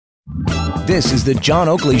This is the John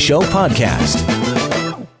Oakley Show podcast.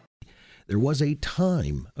 There was a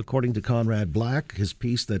time, according to Conrad Black, his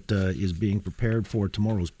piece that is being prepared for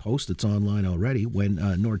tomorrow's Post, it's online already, when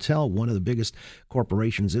Nortel, one of the biggest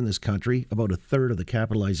corporations in this country, about a third of the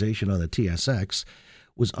capitalization on the TSX,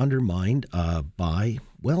 was undermined by,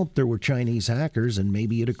 well, there were Chinese hackers, and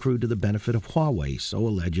maybe it accrued to the benefit of Huawei, so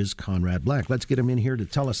alleges Conrad Black. Let's get him in here to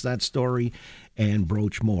tell us that story and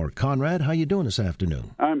broach more. Conrad, how you doing this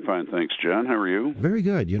afternoon? I'm fine, thanks, John. How are you? Very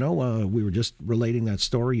good. You know, we were just relating that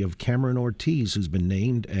story of Cameron Ortiz, who's been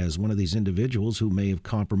named as one of these individuals who may have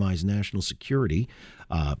compromised national security.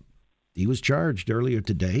 He was charged earlier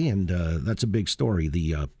today, and that's a big story.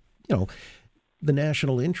 The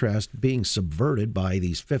national interest being subverted by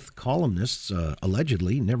these fifth columnists,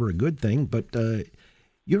 allegedly, never a good thing, but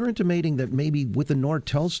you're intimating that maybe with the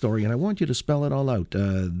Nortel story, and I want you to spell it all out,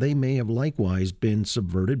 they may have likewise been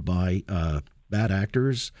subverted by bad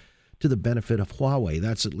actors to the benefit of Huawei.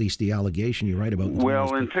 That's at least the allegation you write about.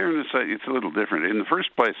 Well, in fairness, it's a little different. In the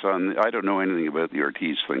first place, I don't know anything about the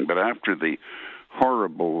Ortiz thing, but after the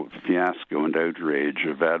horrible fiasco and outrage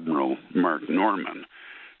of Admiral Mark Norman,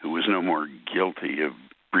 who was no more guilty of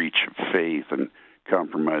breach of faith and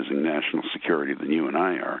compromising national security than you and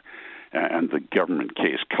I are, and the government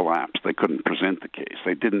case collapsed. They couldn't present the case.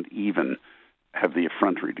 They didn't even have the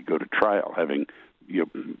effrontery to go to trial, having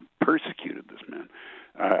persecuted this man.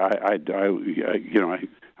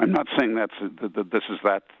 I'm not saying this is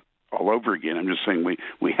that all over again. I'm just saying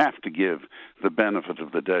we have to give the benefit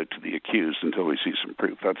of the doubt to the accused until we see some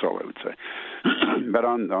proof. That's all I would say. But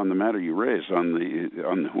on the matter you raised, on the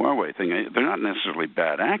Huawei thing, they're not necessarily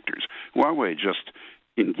bad actors. Huawei just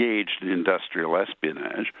engaged in industrial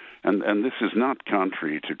espionage, and this is not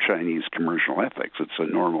contrary to Chinese commercial ethics. It's a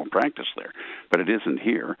normal practice there, but it isn't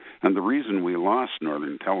here. And the reason we lost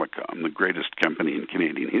Northern Telecom, the greatest company in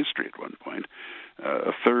Canadian history at one point,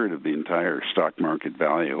 a third of the entire stock market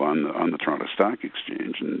value on the Toronto Stock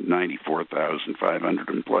Exchange, and 94,500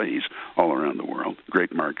 employees all around the world,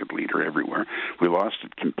 great market leader everywhere. We lost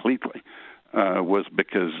it completely, was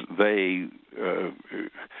because they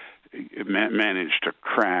managed to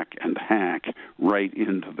crack and hack right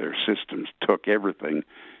into their systems, took everything,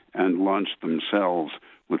 and launched themselves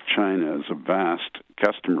with China as a vast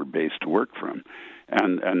customer base to work from.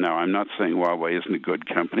 And now I'm not saying Huawei isn't a good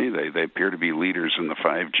company. They appear to be leaders in the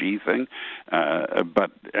 5G thing,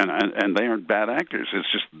 but they aren't bad actors. It's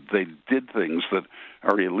just they did things that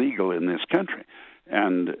are illegal in this country,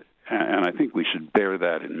 and I think we should bear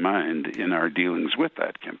that in mind in our dealings with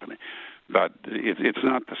that company. But it's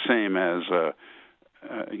not the same as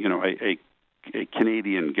a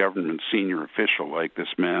Canadian government senior official like this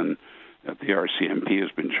man at the RCMP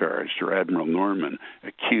has been charged, or Admiral Norman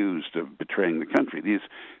accused of betraying the country.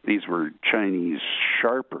 These were Chinese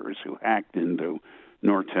sharpers who hacked into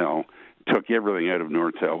Nortel, took everything out of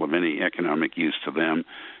Nortel of any economic use to them,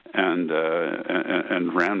 and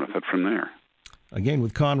ran with it from there. Again,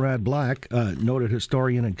 with Conrad Black, noted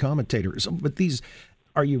historian and commentator. But these,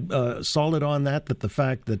 are you solid on that the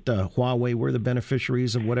fact that Huawei were the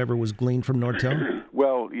beneficiaries of whatever was gleaned from Nortel?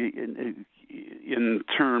 Well, in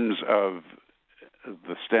terms of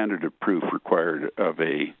the standard of proof required of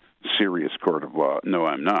a serious court of law, no,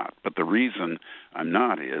 I'm not. But the reason I'm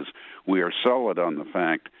not is we are solid on the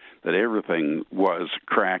fact that everything was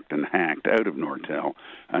cracked and hacked out of Nortel,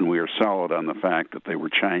 and we are solid on the fact that they were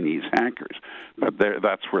Chinese hackers. But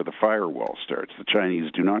that's where the firewall starts. The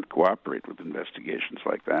Chinese do not cooperate with investigations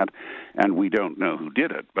like that, and we don't know who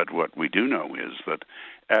did it. But what we do know is that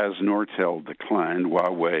as Nortel declined,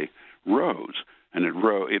 Huawei rose. And it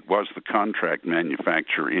was the contract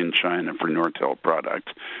manufacturer in China for Nortel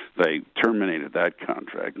products. They terminated that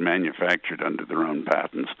contract, manufactured under their own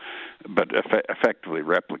patents, but effectively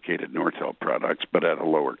replicated Nortel products, but at a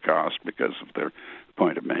lower cost because of their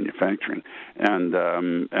point of manufacturing. And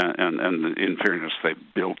in fairness,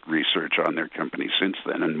 they've built research on their company since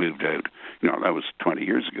then and moved out. That was 20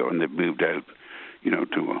 years ago, and they've moved out,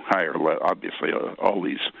 to a higher level. Obviously, all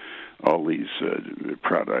these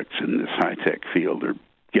products in this high-tech field are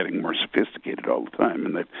getting more sophisticated all the time,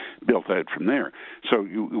 and they've built out from there. So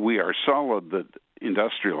we are solid that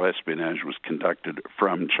industrial espionage was conducted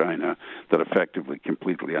from China that effectively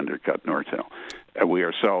completely undercut Nortel. We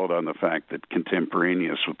are solid on the fact that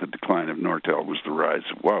contemporaneous with the decline of Nortel was the rise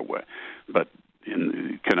of Huawei. But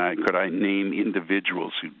could I name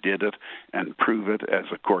individuals who did it and prove it as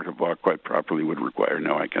a court of law quite properly would require?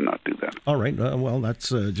 No, I cannot do that. All right. Well, that's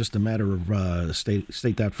just a matter of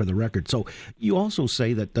state that for the record. So you also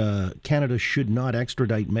say that Canada should not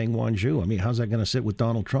extradite Meng Wanzhou. I mean, how's that going to sit with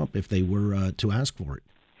Donald Trump if they were to ask for it?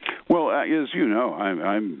 Well, as you know,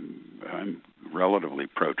 I'm I'm relatively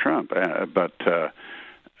pro-Trump, but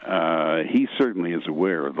he certainly is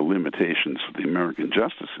aware of the limitations of the American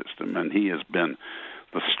justice system, and he has been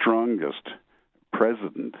the strongest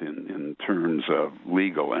president in terms of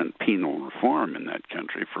legal and penal reform in that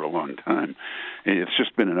country for a long time. It's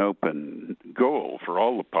just been an open goal for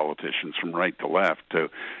all the politicians from right to left to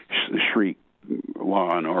shriek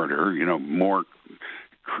law and order, more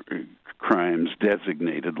crimes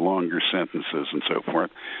designated, longer sentences, and so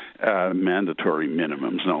forth, mandatory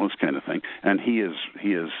minimums, and all this kind of thing. And he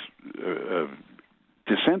is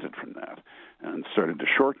dissented from that and started to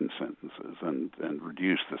shorten sentences and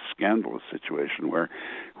reduce the scandalous situation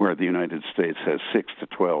where the United States has 6 to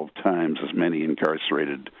 12 times as many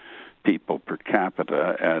incarcerated people per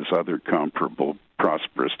capita as other comparable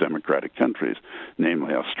prosperous democratic countries,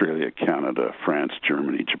 namely Australia, Canada, France,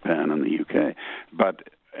 Germany, Japan, and the UK. But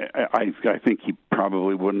I think he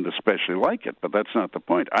probably wouldn't especially like it, but that's not the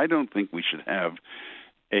point. I don't think we should have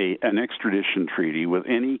an extradition treaty with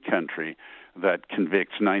any country that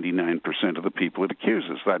convicts 99% of the people it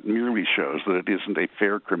accuses. That merely shows that it isn't a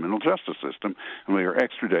fair criminal justice system, and we are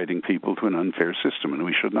extraditing people to an unfair system, and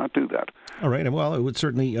we should not do that. All right. Well, it would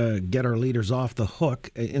certainly get our leaders off the hook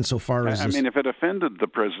insofar as... I mean, if it offended the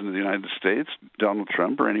President of the United States, Donald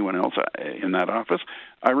Trump, or anyone else in that office,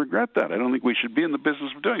 I regret that. I don't think we should be in the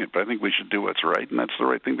business of doing it, but I think we should do what's right, and that's the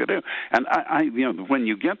right thing to do. And when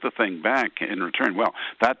you get the thing back in return, well,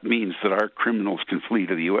 that means that our criminals can flee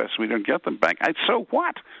to the U.S. We don't get them back. So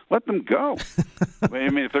what? Let them go. I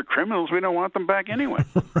mean, if they're criminals, we don't want them back anyway.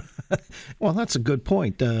 Well, that's a good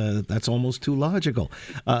point. That's almost too logical.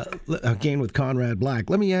 Again, with Conrad Black,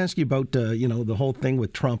 let me ask you about the whole thing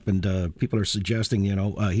with Trump, and people are suggesting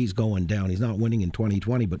he's going down. He's not winning in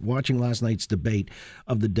 2020. But watching last night's debate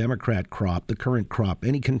of the Democrat crop, the current crop,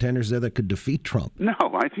 any contenders there that could defeat Trump? No,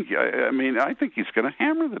 I think he's going to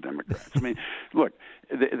hammer the Democrats. I mean, look,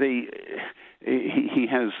 he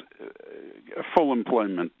has a full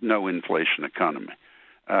employment, no inflation economy.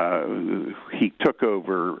 He took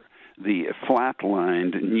over the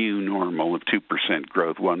flatlined new normal of 2%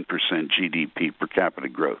 growth, 1% GDP per capita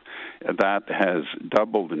growth. That has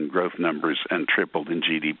doubled in growth numbers and tripled in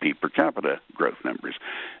GDP per capita growth numbers.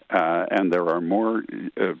 And there are more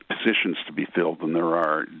positions to be filled than there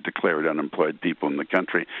are declared unemployed people in the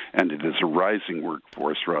country, and it is a rising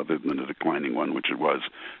workforce rather than a declining one, which it was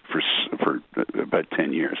for about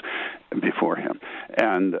 10 years before him.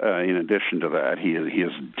 And in addition to that,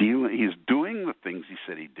 he's doing the things he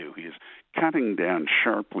said he'd do. He is cutting down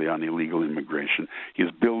sharply on illegal immigration.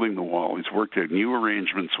 He's building the wall. He's worked out new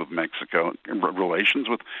arrangements with Mexico. Relations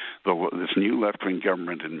with this new left-wing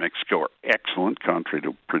government in Mexico are excellent, contrary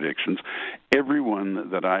to predictions.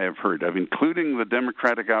 Everyone that I have heard of, including the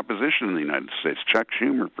Democratic opposition in the United States, Chuck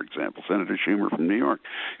Schumer, for example, Senator Schumer from New York,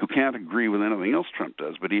 who can't agree with anything else Trump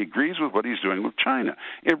does, but he agrees with what he's doing with China.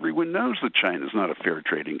 Everyone knows that China is not a fair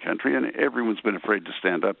trading country, and everyone's been afraid to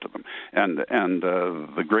stand up to them. And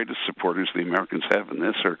the greatest supporters the Americans have in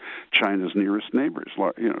this are China's nearest neighbors,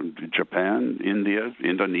 Japan, India,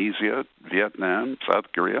 Indonesia, Vietnam, South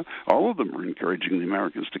Korea. All of them are encouraging the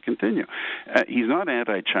Americans to continue. He's not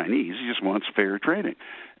anti-Chinese. He just wants fair trading.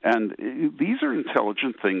 And these are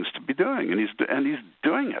intelligent things to be doing, and he's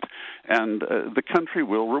doing it. And the country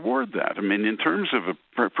will reward that. I mean, in terms of,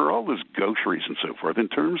 for all his gaucheries and so forth, in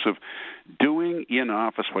terms of doing in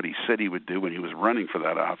office what he said he would do when he was running for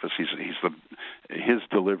that office, his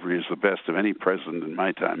delivery is the best of any president in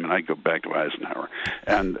my time, and I go back to Eisenhower.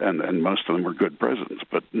 And most of them were good presidents,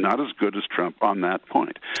 but not as good as Trump on that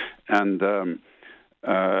point.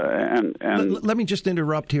 Let me just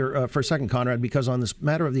interrupt here for a second, Conrad, because on this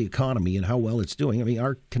matter of the economy and how well it's doing, I mean,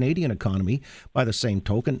 our Canadian economy, by the same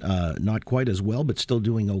token, not quite as well, but still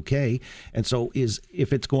doing okay. And so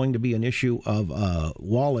if it's going to be an issue of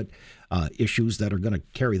wallet issues that are going to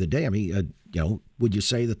carry the day, I mean, would you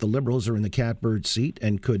say that the Liberals are in the catbird seat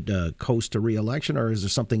and could coast to re-election, or is there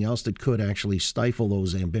something else that could actually stifle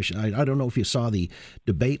those ambitions? I don't know if you saw the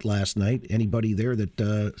debate last night. Anybody there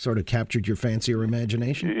that sort of captured your fancy or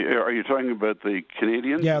imagination? Are you talking about the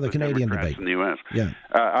Canadian? Yeah, the Canadian Democrats debate in the U.S. Yeah,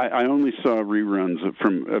 I only saw a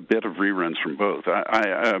bit of reruns from both.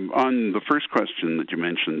 On the first question that you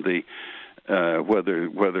mentioned,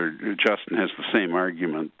 whether Justin has the same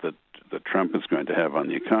argument that Trump is going to have on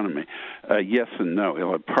the economy, yes and no.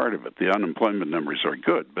 He'll have part of it. The unemployment numbers are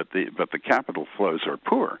good, but the capital flows are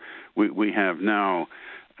poor. We have now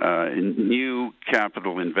new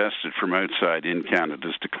capital invested from outside in Canada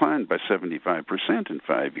has declined by 75% in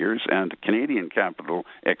 5 years, and Canadian capital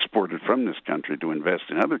exported from this country to invest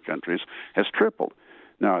in other countries has tripled.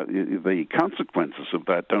 Now, the consequences of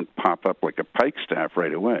that don't pop up like a pikestaff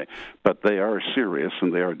right away, but they are serious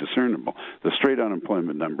and they are discernible. The straight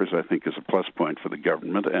unemployment numbers, I think, is a plus point for the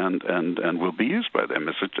government, and will be used by them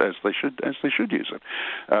as they should use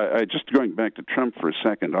it. Just going back to Trump for a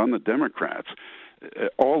second, on the Democrats,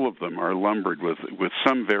 all of them are lumbered with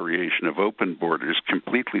some variation of open borders,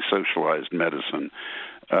 completely socialized medicine,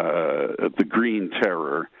 the green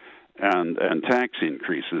terror, and tax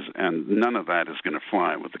increases, and none of that is going to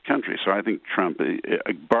fly with the country. So I think Trump,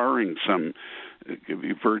 barring some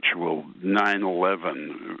virtual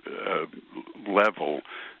 9/11 level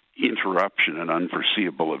interruption and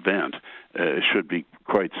unforeseeable event, should be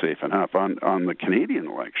quite safe enough. On the Canadian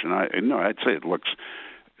election, I'd say it looks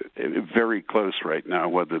very close right now.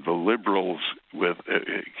 Whether the Liberals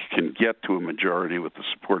can get to a majority with the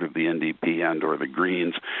support of the NDP and or the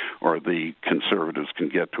Greens, or the Conservatives can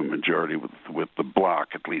get to a majority with the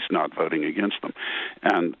Bloc, at least not voting against them,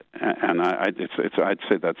 and I'd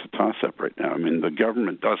say that's a toss-up right now. I mean, the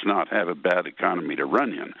government does not have a bad economy to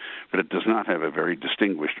run in, but it does not have a very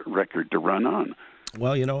distinguished record to run on.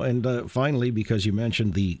 Well, and finally, because you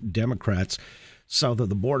mentioned the Democrats south of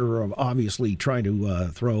the border are obviously trying to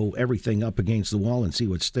throw everything up against the wall and see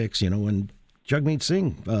what sticks, and Jagmeet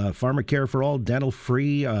Singh, pharmacare for all, dental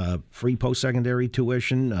free, free post-secondary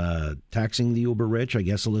tuition, taxing the uber rich. I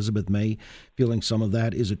guess Elizabeth May feeling some of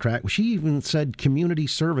that is attractive. She even said community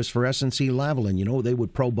service for SNC-Lavalin. They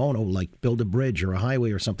would pro bono, like build a bridge or a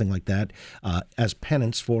highway or something like that, as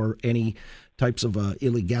penance for any types of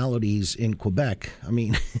illegalities in Quebec. I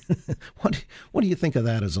mean, what do you think of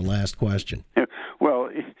that as a last question?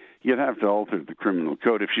 Well, you'd have to alter the criminal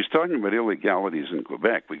code. If she's talking about illegalities in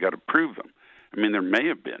Quebec, we got to prove them. I mean, there may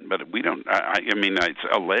have been, but we don't. I mean, it's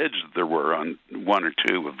alleged that there were on one or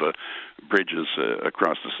two of the bridges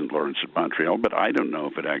across the St. Lawrence at Montreal, but I don't know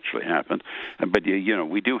if it actually happened. But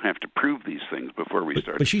we do have to prove these things before we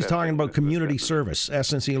start. But she's talking about community service.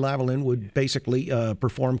 SNC-Lavalin would basically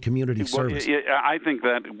perform community service. I think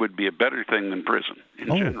that would be a better thing than prison in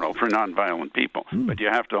general for nonviolent people. But you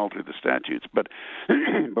have to alter the statutes. But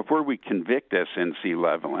before we convict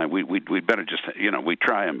SNC-Lavalin, we better just we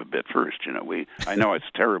try them a bit first. I know it's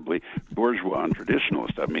terribly bourgeois and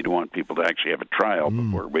traditionalist of me to want people to actually have a trial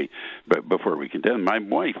before we condemn. My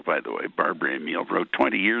wife, by the way, Barbara Emile, wrote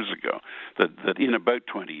 20 years ago that in about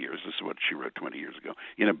 20 years, this is what she wrote 20 years ago,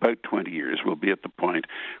 in about 20 years we'll be at the point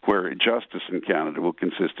where justice in Canada will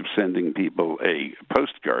consist of sending people a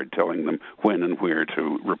postcard telling them when and where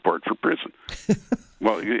to report for prison.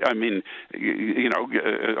 Well, I mean,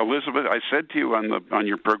 Elizabeth, I said to you on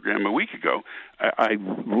your program a week ago, I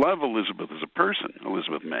love Elizabeth as a person,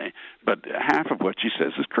 Elizabeth May, but half of what she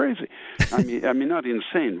says is crazy. I mean, not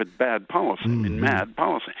insane, but bad policy, mad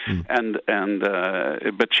policy.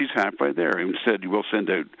 But she's halfway there. Instead, we'll send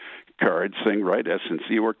out cards saying, right,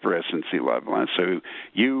 you work for SNC-Lavalin, so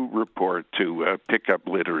you report to pick up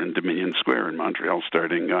litter in Dominion Square in Montreal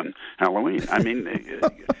starting on Halloween. I mean,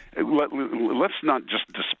 let's not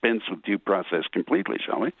just dispense with due process completely,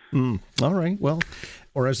 shall we? All right, well,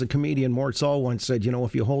 or as the comedian Mort Saul once said,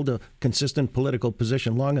 if you hold a consistent political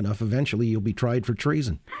position long enough, eventually you'll be tried for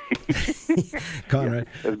treason. Conrad.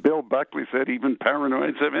 As Bill Buckley said, even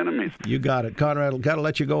paranoids have enemies. You got it. Conrad, got to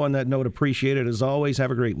let you go on that note. Appreciate it. As always,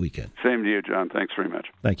 have a great weekend. Same to you, John. Thanks very much.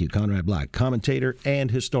 Thank you. Conrad Black, commentator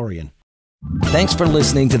and historian. Thanks for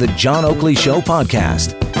listening to the John Oakley Show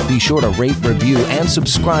podcast. Be sure to rate, review, and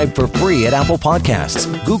subscribe for free at Apple Podcasts,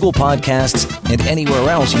 Google Podcasts, and anywhere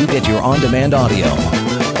else you get your on-demand audio.